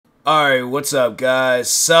Alright, what's up guys?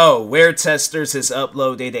 So, Wear Testers has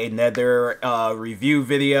uploaded another review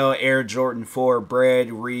video, Air Jordan 4 Bred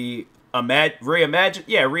Reimagined?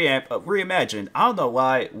 Yeah, Reimagined. I don't know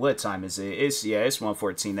why, what time is it? It's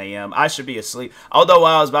 1:14 a.m. I should be asleep. Although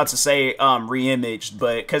I was about to say reimaged,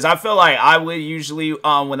 but because I feel like I would usually,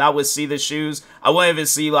 when I would see the shoes, I wouldn't even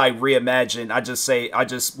see like reimagined. I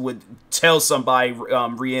just would tell somebody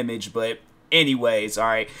reimage, but anyways, all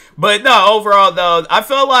right. But no, overall though, I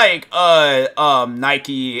feel like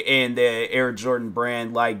Nike and the Air Jordan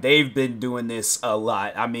brand, like they've been doing this a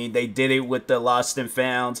lot. I mean, they did it with the Lost and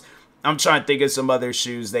Founds. I'm trying to think of some other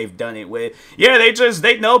shoes they've done it with. Yeah,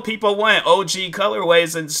 they know people want OG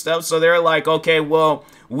colorways and stuff, so they're like, okay, well,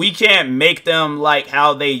 we can't make them like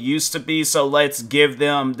how they used to be, so let's give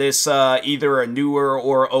them this either a newer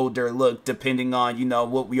or older look, depending on, you know,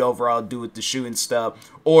 what we overall do with the shoe and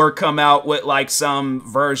stuff, or come out with like some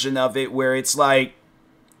version of it where it's like,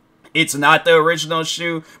 it's not the original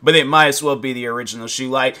shoe, but it might as well be the original shoe.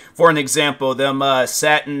 Like, for an example, them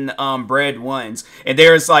satin Bred ones. And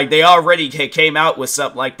there's like, they already came out with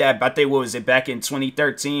something like that. But I think, what was it, back in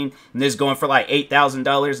 2013? And it's going for like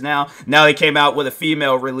 $8,000 now. Now they came out with a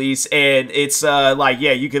female release. And it's like,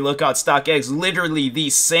 yeah, you can look on StockX. Literally the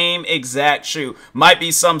same exact shoe. Might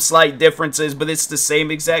be some slight differences, but it's the same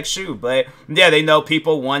exact shoe. But yeah, they know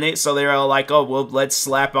people want it. So they're all like, oh, well, let's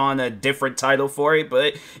slap on a different title for it.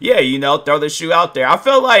 But yeah, you know, throw the shoe out there. I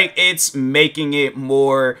feel like it's making it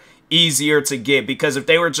more easier to get, because if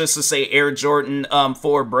they were just to say Air Jordan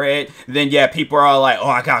 4 Bred, then yeah, people are all like, oh,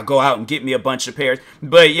 I gotta go out and get me a bunch of pairs.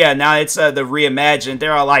 But yeah, now it's the Reimagined.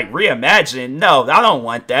 They're all like, Reimagined? No, I don't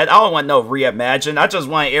want that. I don't want no Reimagined. I just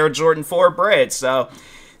want Air Jordan 4 Bred. So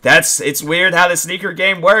it's weird how the sneaker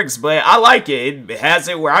game works, but I like it. It has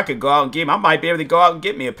it where I could go out and get them. I might be able to go out and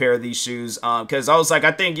get me a pair of these shoes, because I was like,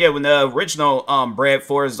 I think, yeah, when the original Bred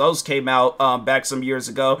 4s, those came out back some years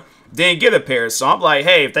ago, didn't get a pair. So I'm like,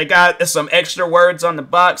 hey, if they got some extra words on the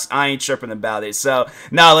box, I ain't tripping about it. So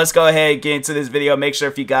now let's go ahead and get into this video. Make sure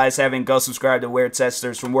if you guys haven't, go subscribe to Wear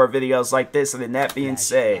Testers for more videos like this. And then that being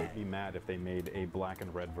said, I'd be mad if they made a black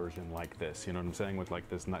and red version like this. You know what I'm saying? With like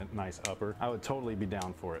this nice upper. I would totally be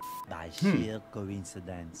down for it. By sheer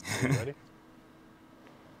coincidence. Are you ready?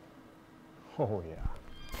 Oh yeah.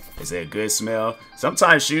 is it a good smell?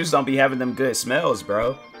 Sometimes shoes don't be having them good smells,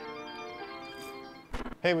 bro.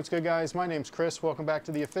 Hey, what's good guys? My name's Chris. Welcome back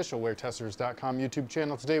to the official WearTesters.com YouTube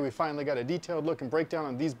channel. Today we finally got a detailed look and breakdown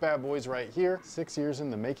on these bad boys right here. 6 years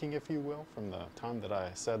in the making, if you will, from the time that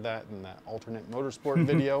I said that in that alternate motorsport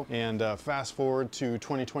video. And fast forward to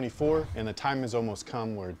 2024, and the time has almost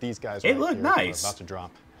come where these guys It look nice. are about to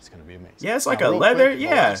drop. It's gonna be amazing. Yeah, it's like now, a leather, quick, yeah.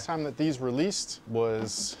 The last time that these released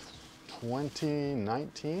was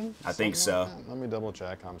 2019? I think so. Like Let me double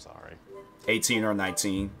check, I'm sorry. 18 or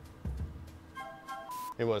 19.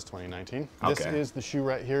 It was 2019. Okay. This is the shoe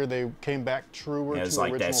right here. They came back truer to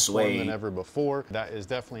like original that form suede than ever before. That is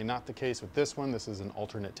definitely not the case with this one. This is an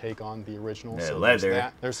alternate take on the original. Yeah, so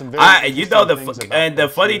leather. There's some very you know, the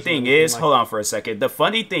funny shoes thing and is, like hold on for a second. The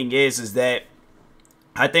funny thing is that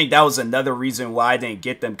I think that was another reason why I didn't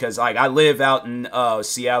get them, because like I live out in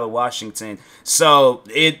Seattle, Washington, so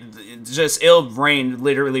it'll rain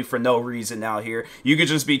literally for no reason out here. You could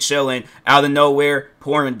just be chilling out of nowhere,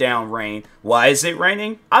 pouring down rain. Why is it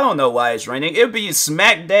raining? I don't know why it's raining. It'll be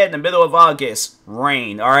smack dead in the middle of August.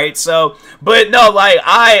 Rain, all right? So, but no, like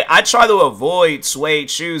I try to avoid suede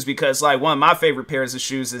shoes, because like one of my favorite pairs of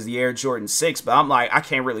shoes is the Air Jordan 6, but I'm like, I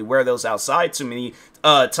can't really wear those outside too many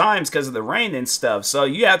times because of the rain and stuff. So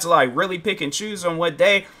you have to like really pick and choose on what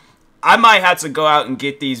day. I might have to go out and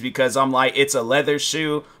get these, because I'm like, it's a leather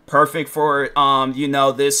shoe, perfect for you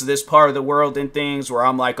know, this part of the world and things, where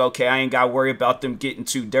I'm like, okay, I ain't gotta worry about them getting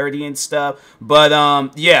too dirty and stuff. But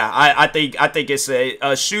yeah, I think it's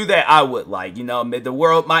a shoe that I would like. You know, the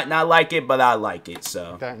world might not like it, but I like it.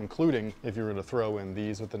 So that, including if you were to throw in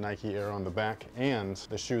these with the Nike Air on the back and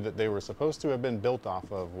the shoe that they were supposed to have been built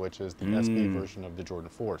off of, which is the SB version of the Jordan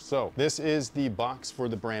 4. So this is the box for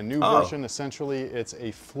the brand new version. Essentially, it's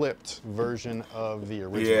a flipped version of the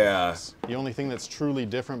original. Yeah. The only thing that's truly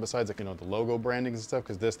different, besides, you know, the logo branding and stuff,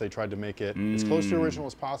 because they tried to make it as close to original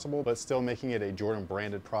as possible, but still making it a Jordan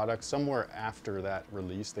branded product. Somewhere after that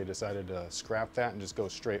release, they decided to scrap that and just go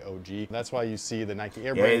straight OG. That's why you see the Nike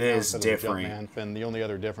Air brand it is different. And the only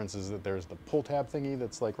other difference is that there's the pull tab thingy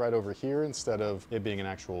that's like right over here, instead of it being an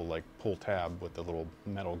actual like pull tab with the little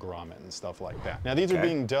metal grommet and stuff like that. Now these are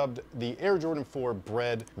being dubbed the Air Jordan 4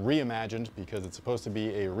 Bred Reimagined, because it's supposed to be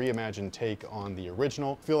a reimagined take on the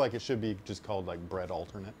original. I feel like it should be just called like Bred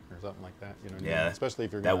Alternate alternate or something like that. You know what I Yeah, mean? Especially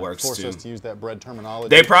if you're that going to works force too. us to use that Bred terminology.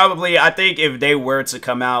 They probably, I think if they were to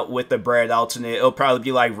come out with the Bred alternate, it'll probably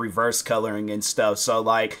be like reverse coloring and stuff. So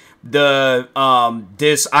like the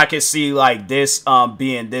this, I could see like this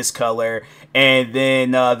being this color, and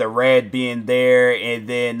then the red being there, and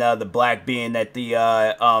then the black being at the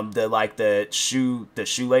like the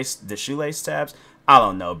shoelace tabs. I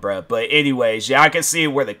don't know, bro. But anyways, yeah, I can see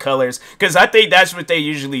where the colors, because I think that's what they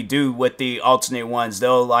usually do with the alternate ones.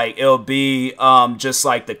 They'll like, it'll be just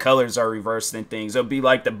like the colors are reversed and things. It'll be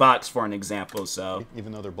like the box, for an example. So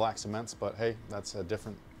even though they're black cements, but hey, that's a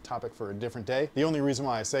different topic for a different day. The only reason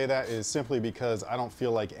why I say that is simply because I don't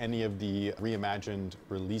feel like any of the reimagined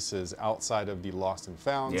releases outside of the Lost and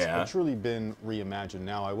Founds have truly been reimagined.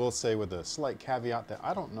 Now, I will say with a slight caveat that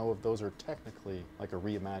I don't know if those are technically like a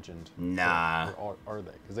reimagined. Nah. Or are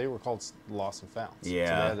they? Because they were called Lost and Founds. Yeah.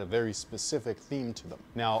 So they had a very specific theme to them.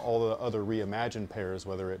 Now, all the other reimagined pairs,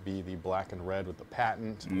 whether it be the black and red with the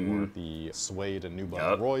patent, or the suede and New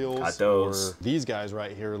Blood Royals, or these guys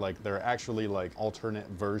right here, like they're actually like alternate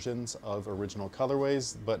versions of original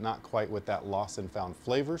colorways, but not quite with that Lost and Found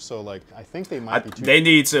flavor. So like, I think they might be too. They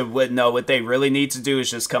need to, what they really need to do is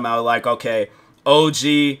just come out like, okay, OG,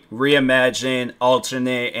 Reimagined,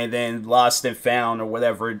 Alternate, and then Lost and Found, or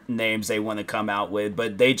whatever names they want to come out with.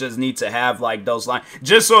 But they just need to have like those lines,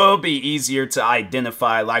 just so it'll be easier to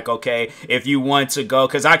identify. Like, okay, if you want to go,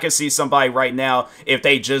 because I can see somebody right now, if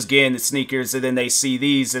they just get in the sneakers and then they see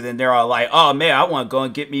these, and then they're all like, oh man, I want to go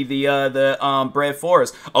and get me the Bred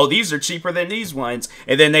Forest. Oh, these are cheaper than these ones.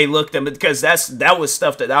 And then they look them, because that was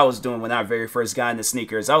stuff that I was doing when I very first got into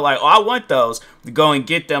sneakers. I was like, oh, I want those, to go and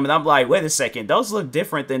get them, and I'm like, wait a second, those look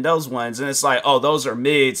different than those ones. And it's like, oh, those are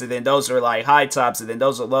mids, and then those are like high tops, and then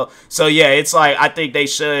those are low. So yeah, it's like, I think they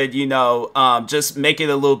should, you know, just make it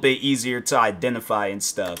a little bit easier to identify and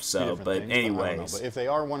stuff. So, but anyways, but if they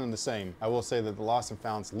are one and the same, I will say that the Lost and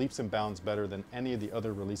Founds leaps and bounds better than any of the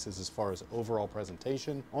other releases as far as overall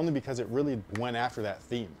presentation, only because it really went after that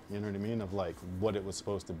theme, you know what I mean, of like what it was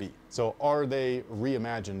supposed to be. So are they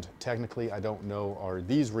reimagined? Technically, I don't know. Are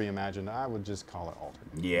these reimagined? I would just call it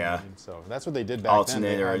alternate. yeah. You know what I mean? So that's what they did back then.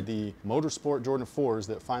 They had the Motorsport Jordan 4s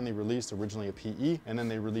that finally released, originally a PE, and then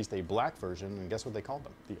they released a black version, and guess what they called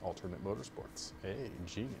them? The alternate Motorsports. Hey,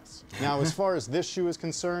 genius. Now, as far as this shoe is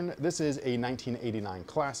concerned, this is a 1989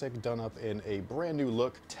 classic done up in a brand new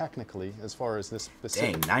look, technically, as far as this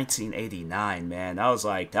specific. Dang, 1989, man. That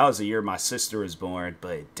was the year my sister was born,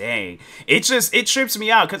 but dang. It trips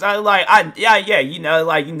me out, because you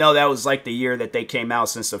know, that was like the year that they came out,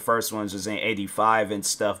 since the first ones was in 85 and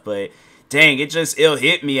stuff, but dang, it'll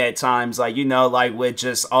hit me at times, like, you know, like with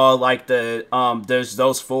just all like the there's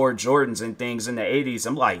those 4 Jordans and things in the 80s.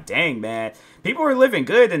 I'm like, dang, man, people were living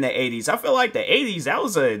good in the 80s. I feel like the 80s, that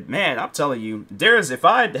was man, I'm telling you, if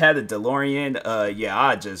I had a DeLorean,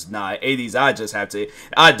 yeah, 80s,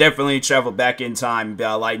 I definitely travel back in time and be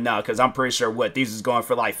like, nah, because I'm pretty sure these is going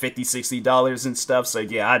for like $50-$60 and stuff. So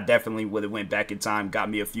yeah, I definitely would have went back in time, got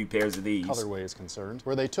me a few pairs of these. Colorway is concerned,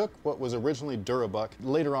 where they took what was originally Durabuck,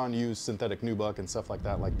 later on used synthetic nubuck and stuff like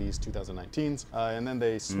that, like these 2019s, and then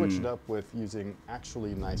they switched it up with using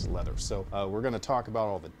actually nice leather. So we're going to talk about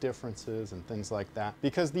all the differences and things like that,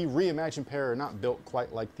 because the reimagined pair are not built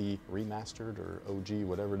quite like the remastered or OG,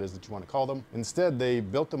 whatever it is that you want to call them. Instead, they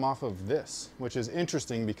built them off of this, which is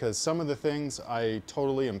interesting, because some of the things I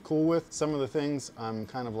totally am cool with. Some of the things I'm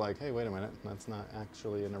kind of like, hey, wait a minute, that's not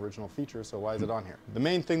actually an original feature, so why is it on here? The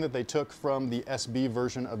main thing that they took from the SB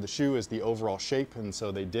version of the shoe is the overall shape, and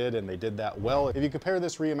so they did that well. If you compare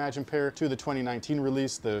this reimagined pair to the 2019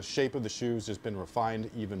 release, the shape of the shoe's just been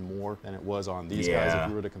refined even more than it was on these guys. If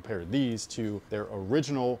you were to compare these to their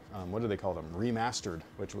original, what do they call them? Remastered,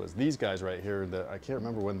 which was these guys right here. That I can't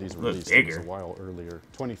remember when these were released. It was a while earlier,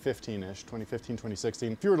 2015-ish, 2015,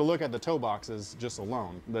 2016. If you were to look at the toe boxes just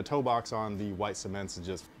alone, the toe box on the white cements is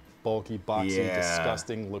just bulky, boxy,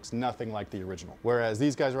 disgusting, looks nothing like the original. Whereas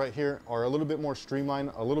these guys right here are a little bit more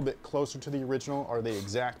streamlined, a little bit closer to the original. Are they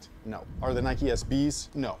exact? No. Are the Nike SBs?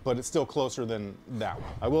 No, but it's still closer than that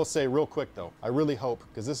one. I will say real quick though, I really hope,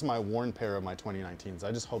 because this is my worn pair of my 2019s,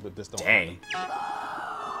 I just hope that this don't happen.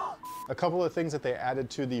 A couple of things that they added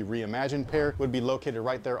to the reimagined pair would be located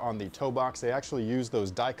right there on the toe box. They actually use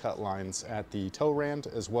those die cut lines at the toe rand,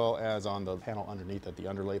 as well as on the panel underneath at the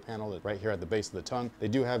underlay panel right here at the base of the tongue. They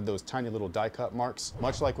do have those tiny little die cut marks,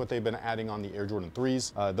 much like what they've been adding on the Air Jordan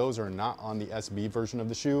 3s. Those are not on the SB version of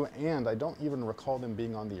the shoe, and I don't even recall them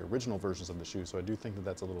being on the original versions of the shoe, so I do think that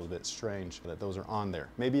that's a little bit strange that those are on there.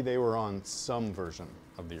 Maybe they were on some version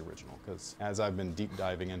of the original, because as I've been deep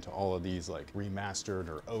diving into all of these like remastered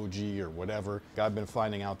or OG or whatever, I've been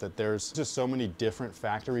finding out that there's just so many different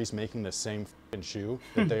factories making the same shoe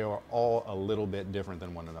that they are all a little bit different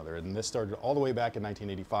than one another. And this started all the way back in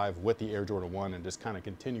 1985 with the Air Jordan 1 and just kind of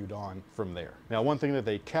continued on from there. Now, one thing that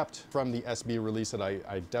they kept from the SB release that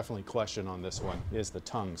I definitely question on this one is the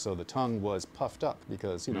tongue. So the tongue was puffed up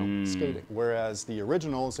because, you know, skating. Whereas the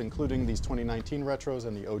originals, including these 2019 retros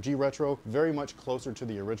and the OG retro, very much closer to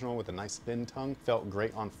the original with a nice thin tongue, felt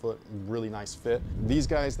great on foot, really nice fit. These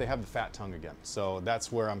guys, they have the fat tongue again. So that's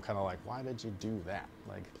where I'm kind of like, why did you do that?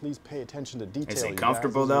 Like, please pay attention to detail. Is it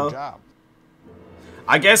comfortable though? Job.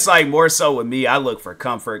 I guess like more so with me, I look for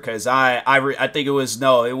comfort because I think it was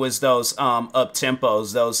those up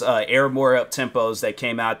tempos, those Airmore up tempos that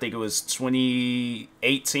came out. I think it was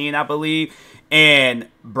 2018, I believe. And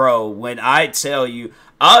bro, when I tell you,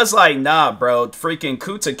 I was like, nah, bro, freaking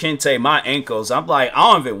Kuta Kente, my ankles. I'm like,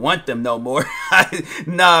 I don't even want them no more.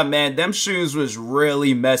 Nah, man, them shoes was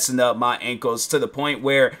really messing up my ankles to the point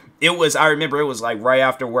where I remember it was like right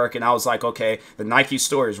after work and I was like, okay, the Nike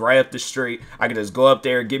store is right up the street. I could just go up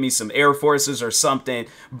there and give me some Air Forces or something.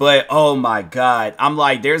 But oh my God, I'm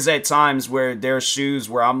like, there's at times where there's shoes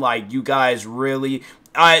where I'm like, you guys really...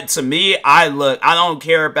 to me, I don't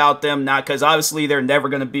care about them, not because obviously they're never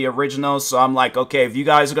going to be original. So I'm like, okay, if you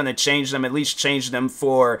guys are going to change them, at least change them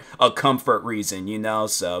for a comfort reason, you know?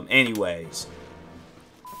 So anyways.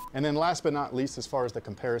 And then last but not least, as far as the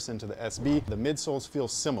comparison to the SB, the midsoles feel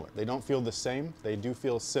similar. They don't feel the same, they do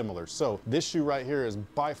feel similar. So this shoe right here is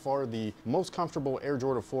by far the most comfortable Air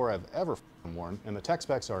Jordan 4 I've ever worn, and the tech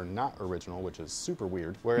specs are not original, which is super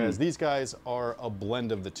weird, whereas these guys are a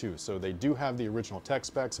blend of the two. So they do have the original tech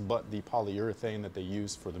specs, but the polyurethane that they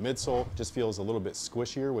use for the midsole just feels a little bit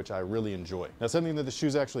squishier, which I really enjoy. Now, something that the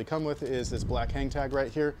shoes actually come with is this black hang tag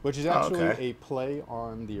right here, which is actually a play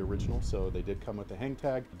on the original. So they did come with the hang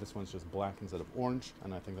tag. This one's just black instead of orange,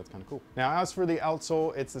 and I think that's kind of cool. Now, as for the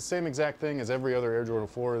outsole, it's the same exact thing as every other Air Jordan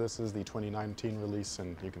 4. This is the 2019 release,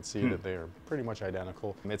 and you can see that they are pretty much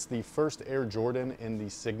identical. It's the first Air Jordan in the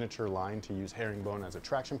signature line to use herringbone as a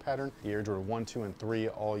traction pattern. The Air Jordan 1, 2, and 3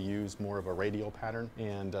 all use more of a radial pattern,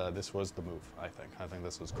 and this was the move, I think. I think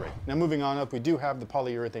this was great. Now, moving on up, we do have the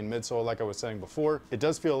polyurethane midsole, like I was saying before. It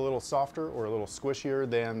does feel a little softer or a little squishier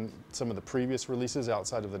than some of the previous releases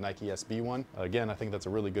outside of the Nike SB one. Again, I think that's a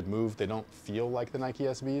really good move. They don't feel like the Nike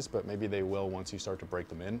SBs, but maybe they will once you start to break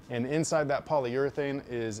them in. And inside that polyurethane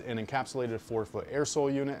is an encapsulated 4-foot air sole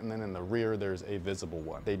unit, and then in the rear, there's a visible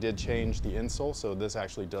one. They did change the insole, so this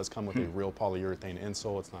actually does come with a real polyurethane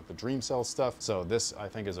insole. It's not the Dream Cell stuff. So this, I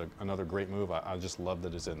think, is another great move. I just love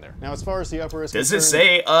that it's in there. Now, as far as the upper is concerned, does it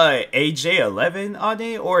say AJ11 on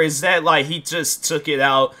it, or is that like he just took it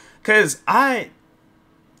out? Because that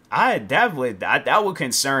would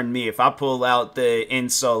concern me if I pull out the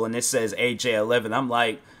insole and it says AJ11. I'm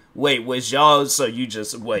like, wait, was y'all, so you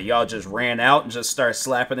just, what, y'all just ran out and just start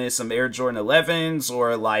slapping in some Air Jordan 11s?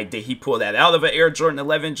 Or, like, did he pull that out of an Air Jordan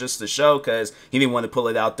 11 just to show? Because he didn't want to pull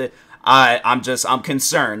it out there. I'm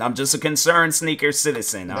concerned. I'm just a concerned sneaker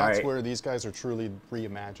citizen. That's where these guys are truly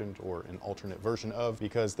reimagined, or an alternate version of,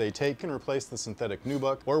 because they take and replace the synthetic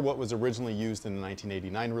nubuck, or what was originally used in the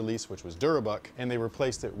 1989 release, which was Durabuck, and they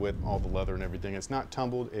replaced it with all the leather and everything. It's not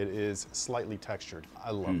tumbled, it is slightly textured. I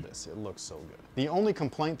love this. It looks so good. The only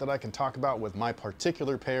complaint that I can talk about with my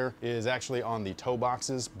particular pair is actually on the toe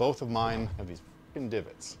boxes. Both of mine have these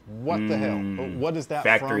divots. What the hell? What is that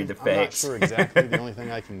Factory from? defects. I'm not sure exactly. The only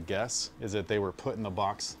thing I can guess is that they were put in the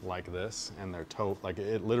box like this, and their toe, like,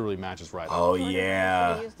 it literally matches right up. Oh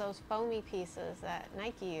yeah. Use those foamy pieces that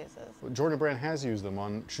Nike uses. Jordan Brand has used them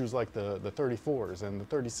on shoes like the 34s and the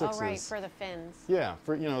 36s. Oh right, for the fins. Yeah,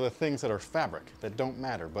 for, you know, the things that are fabric that don't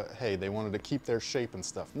matter, but hey, they wanted to keep their shape and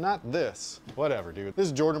stuff. Not this. Whatever, dude. This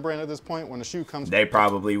is Jordan Brand at this point. When the shoe comes, they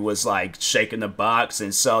probably was like shaking the box,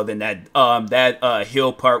 and so then that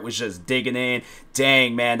heel part was just digging in.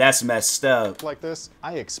 Dang, man, that's messed up. Like this,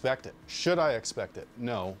 I expect it. Should I expect it?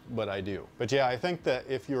 No, but I do. But yeah, I think that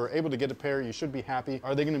if you're able to get a pair, you should be happy.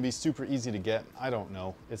 Are they going to be super easy to get? I don't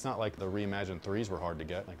know. It's not like the Reimagined 3s were hard to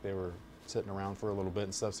get. Like, they were sitting around for a little bit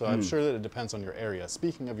and stuff, so I'm sure that it depends on your area.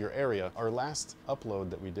 Speaking of your area, our last upload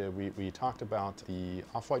that we did, we talked about the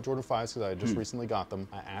Off-White Jordan 5s, because I just recently got them.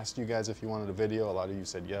 I asked you guys if you wanted a video. A lot of you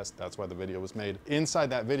said yes. That's why the video was made. Inside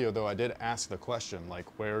that video, though, I did ask the question, like,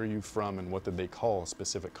 where are you from and what did they call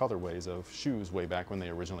specific colorways of shoes way back when they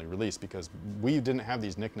originally released, because we didn't have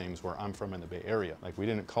these nicknames where I'm from in the Bay Area. Like, we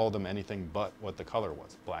didn't call them anything but what the color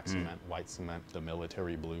was. Black cement, white cement, the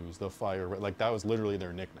military blues, the fire, like, that was literally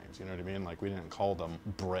their nicknames, you know what I mean? and like we didn't call them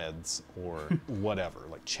breads or whatever,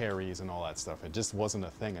 like cherries and all that stuff. It just wasn't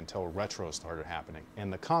a thing until retro started happening.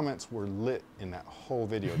 And the comments were lit in that whole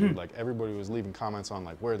video, dude. Like everybody was leaving comments on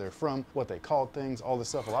like where they're from, what they called things, all this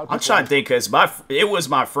stuff. A lot of people I'm trying to think, because it was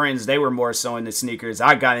my friends. They were more so into sneakers.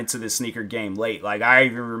 I got into the sneaker game late. Like, I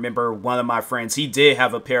even remember one of my friends, he did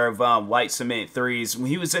have a pair of white cement 3s when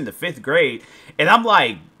he was in the 5th grade. And I'm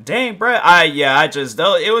like, dang, bro.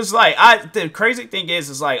 It was like, the crazy thing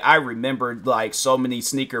is like, I remembered like so many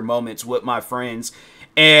sneaker moments with my friends.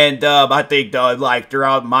 And I think like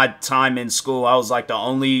throughout my time in school, I was like the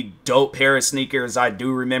only dope pair of sneakers I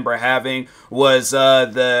do remember having was it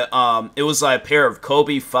was like a pair of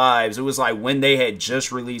Kobe 5s. It was like when they had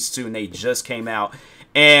just released 2 and they just came out,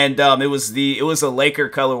 and it was a Laker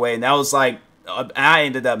colorway, and that was like I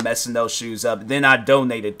ended up messing those shoes up. Then I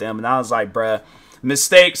donated them, and I was like, bruh.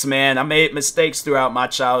 Mistakes, man. I made mistakes throughout my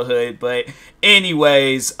childhood, but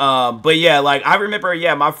anyways, but yeah, like I remember,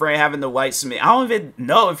 yeah, my friend having the white cement. I don't even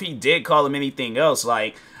know if he did call them anything else.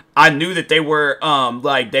 Like I knew that they were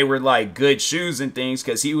like good shoes and things,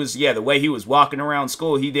 because he was, yeah, the way he was walking around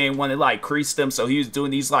school, he didn't want to like crease them, so he was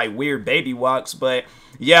doing these like weird baby walks. But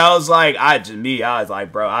yeah, I was like, I was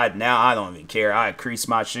like, bro, I don't even care. I crease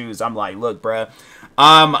my shoes. I'm like, look, bro.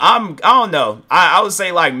 I don't know. I would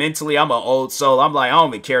say like mentally I'm an old soul. I'm like, I don't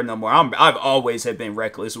even care no more. I've always have been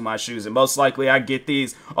reckless with my shoes, and most likely I get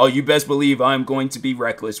these. Oh, you best believe I'm going to be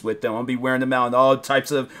reckless with them. I'll be wearing them out in all types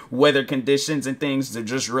of weather conditions and things to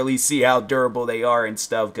just really see how durable they are and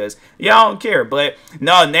stuff. Cause yeah, I don't care. But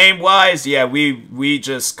no, name wise, yeah, we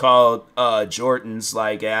just called Jordans.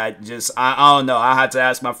 Like I don't know. I had to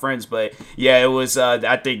ask my friends, but yeah, it was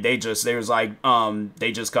I think they just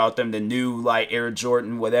called them the new like Air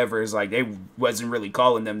Jordan, whatever. It's like they wasn't really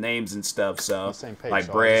calling them names and stuff. So like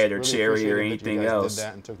so bread or really cherry or that anything you guys else. Did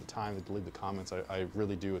that and took the time to leave the comments. I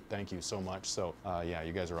really do thank you so much. So yeah,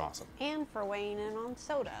 you guys are awesome. And for weighing in on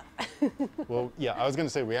soda. Well, yeah, I was gonna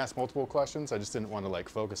say we asked multiple questions. I just didn't want to like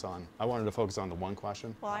focus on. I wanted to focus on the one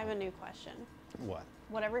question. Well, I have a new question. What?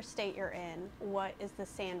 Whatever state you're in, what is the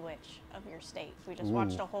sandwich of your state? We just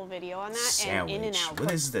watched a whole video on that. And In-N-Out.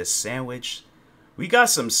 What is the sandwich? We got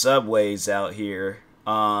some Subways out here,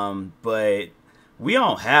 but we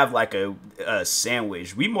don't have like a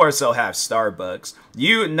sandwich. We more so have Starbucks.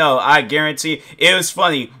 You know, I guarantee. It was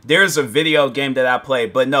funny. There's a video game that I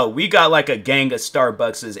played, but no, we got like a gang of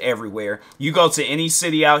Starbuckses everywhere. You go to any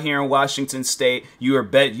city out here in Washington State, you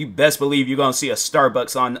best believe you're gonna see a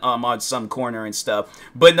Starbucks on some corner and stuff.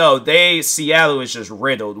 But no, Seattle is just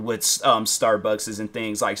riddled with Starbuckses and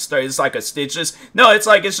things like it's like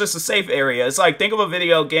it's just a safe area. It's like, think of a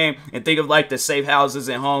video game and think of like the safe houses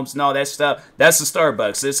and homes and all that stuff. That's the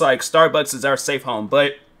Starbucks. It's like Starbucks is our safe home.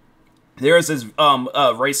 But there's this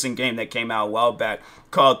racing game that came out a while back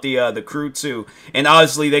called the Crew 2, and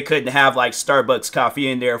obviously they couldn't have like Starbucks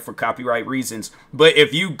coffee in there for copyright reasons. But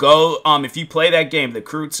if you go if you play that game, the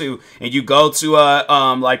Crew 2, and you go to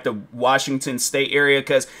like the Washington State area,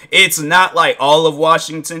 because it's not like all of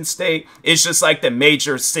Washington State, it's just like the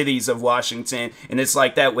major cities of Washington, and it's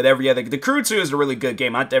like that with every other. The Crew 2 is a really good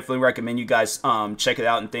game. I definitely recommend you guys check it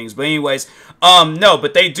out and things. But anyways, no,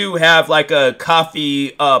 but they do have like a coffee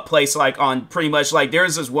place like on pretty much like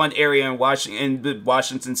there's this one area in the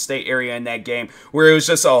Washington State area in that game where it was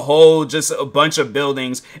just a bunch of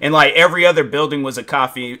buildings, and like every other building was a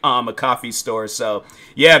coffee store. So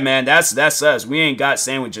yeah, man, that's us. We ain't got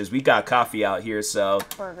sandwiches, we got coffee out here. So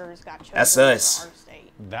burgers got chosen. That's us.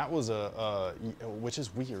 That was which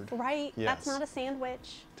is weird. Right? Yes. That's not a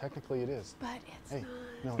sandwich. Technically it is. But it's not.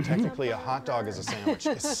 No, technically a hot dog is a sandwich.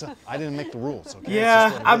 I didn't make the rules, okay?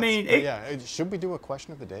 Yeah, I mean, should we do a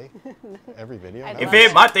question of the day every video?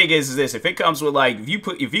 My thing is this: if it comes with like,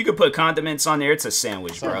 if you could put condiments on there, it's a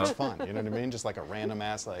sandwich, bro. Sounds fun. You know what I mean? Just like a random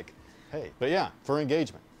ass like, hey. But yeah, for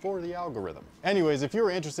engagement. For the algorithm. Anyways, if you're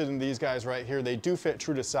interested in these guys right here, they do fit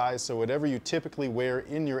true to size, so whatever you typically wear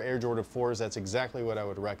in your Air Jordan 4s, that's exactly what I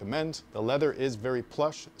would recommend. The leather is very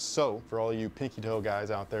plush, so for all you pinky toe guys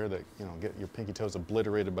out there that, you know, get your pinky toes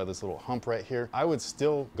obliterated by this little hump right here, I would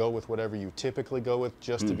still go with whatever you typically go with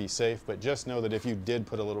just to be safe, but just know that if you did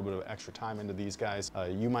put a little bit of extra time into these guys,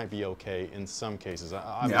 you might be okay in some cases. Yeah,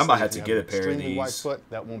 I might have to get a pair of these. Extremely wide foot,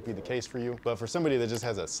 that won't be the case for you, but for somebody that just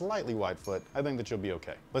has a slightly wide foot, I think that you'll be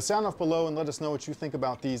okay. But sound off below and let us know what you think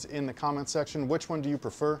about these in the comment section. Which one do you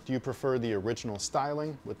prefer? Do you prefer the original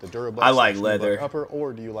styling with the durable? I like leather. Upper,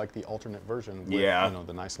 or do you like the alternate version with, yeah, you know,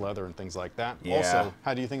 the nice leather and things like that? Yeah. Also,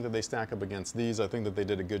 how do you think that they stack up against these? I think that they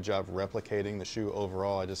did a good job replicating the shoe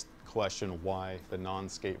overall. I just question why the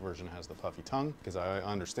non-skate version has the puffy tongue, because I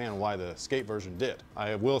understand why the skate version did.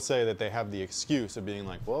 I will say that they have the excuse of being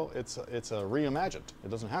like, well, it's a reimagined. It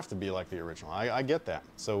doesn't have to be like the original. I get that.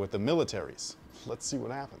 So with the militaries, let's see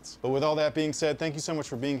what happens. But with all that being said, thank you so much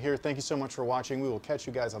for being here. Thank you so much for watching. We will catch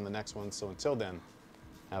you guys on the next one. So until then,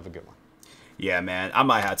 have a good one. Yeah, man, I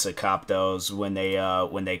might have to cop those when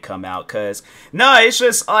they come out, cause no, it's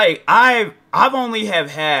just like I've only have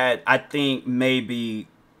had, I think, maybe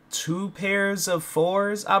 2 pairs of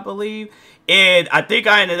 4s, I believe, and I think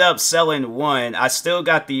I ended up selling one. I still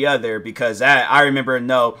got the other because I remember,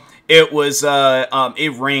 no, it was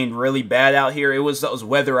it rained really bad out here. It was those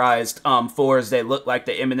weatherized 4s that looked like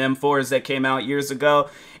the Eminem 4s that came out years ago.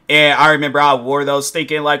 And I remember I wore those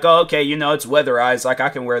thinking like, oh, okay, you know, it's weatherized, like I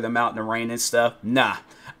can wear them out in the rain and stuff. Nah.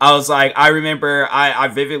 I was like, I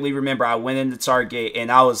vividly remember I went into Target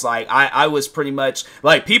and I was like, I was pretty much,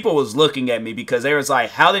 like, people was looking at me because they was like,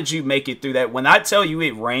 how did you make it through that? When I tell you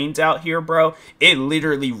it rains out here, bro, it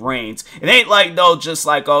literally rains. It ain't like, no, just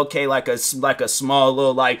like, okay, like a small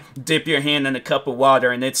little, like, dip your hand in a cup of water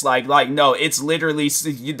and it's like, no, it's literally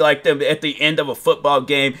like them at the end of a football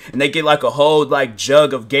game and they get like a whole, like,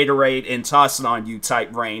 jug of Gatorade and toss it on you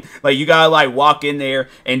type rain. Like, you gotta, like, walk in there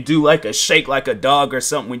and do, like, a shake like a dog or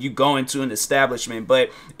something when you go into an establishment. But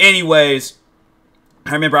anyways,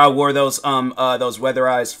 I remember I wore those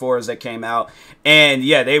weatherized 4s that came out, and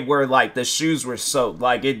yeah, they were like, the shoes were soaked,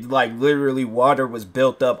 like it, like literally water was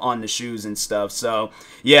built up on the shoes and stuff. So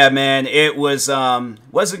yeah, man, it was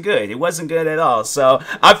wasn't good. It wasn't good at all. So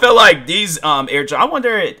I feel like these Air Jordan, I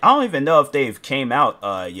wonder, I don't even know if they've came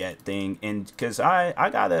out yet thing, and because I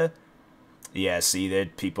gotta, yeah, see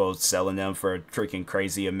that people selling them for freaking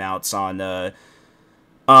crazy amounts on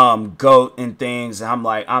GOAT and things. I'm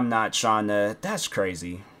like, I'm not trying to, that's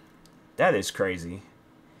crazy. That is crazy.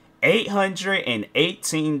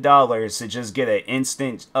 $818 to just get an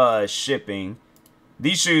instant shipping.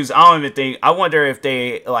 These shoes, I don't even think, I wonder if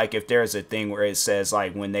they, like, if there's a thing where it says,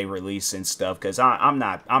 like, when they release and stuff, because I'm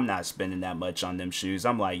not spending that much on them shoes.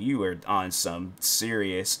 I'm like, you are on some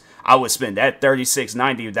serious, I would spend that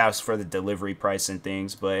 $36.90, that's for the delivery price and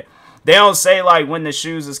things, but they don't say, like, when the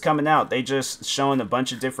shoes is coming out. They just showing a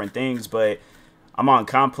bunch of different things, but I'm on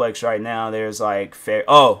Complex right now. There's, like,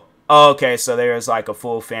 okay, so there's, like, a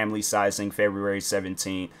full family sizing February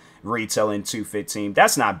 17th, retailing $215.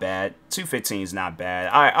 That's not bad. $215 is not bad.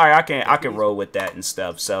 I can roll with that and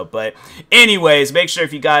stuff. So, but anyways, make sure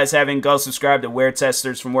if you guys haven't, go subscribe to Wear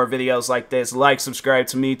Testers for more videos like this. Like, subscribe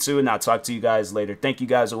to me too, and I'll talk to you guys later. Thank you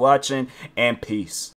guys for watching, and peace.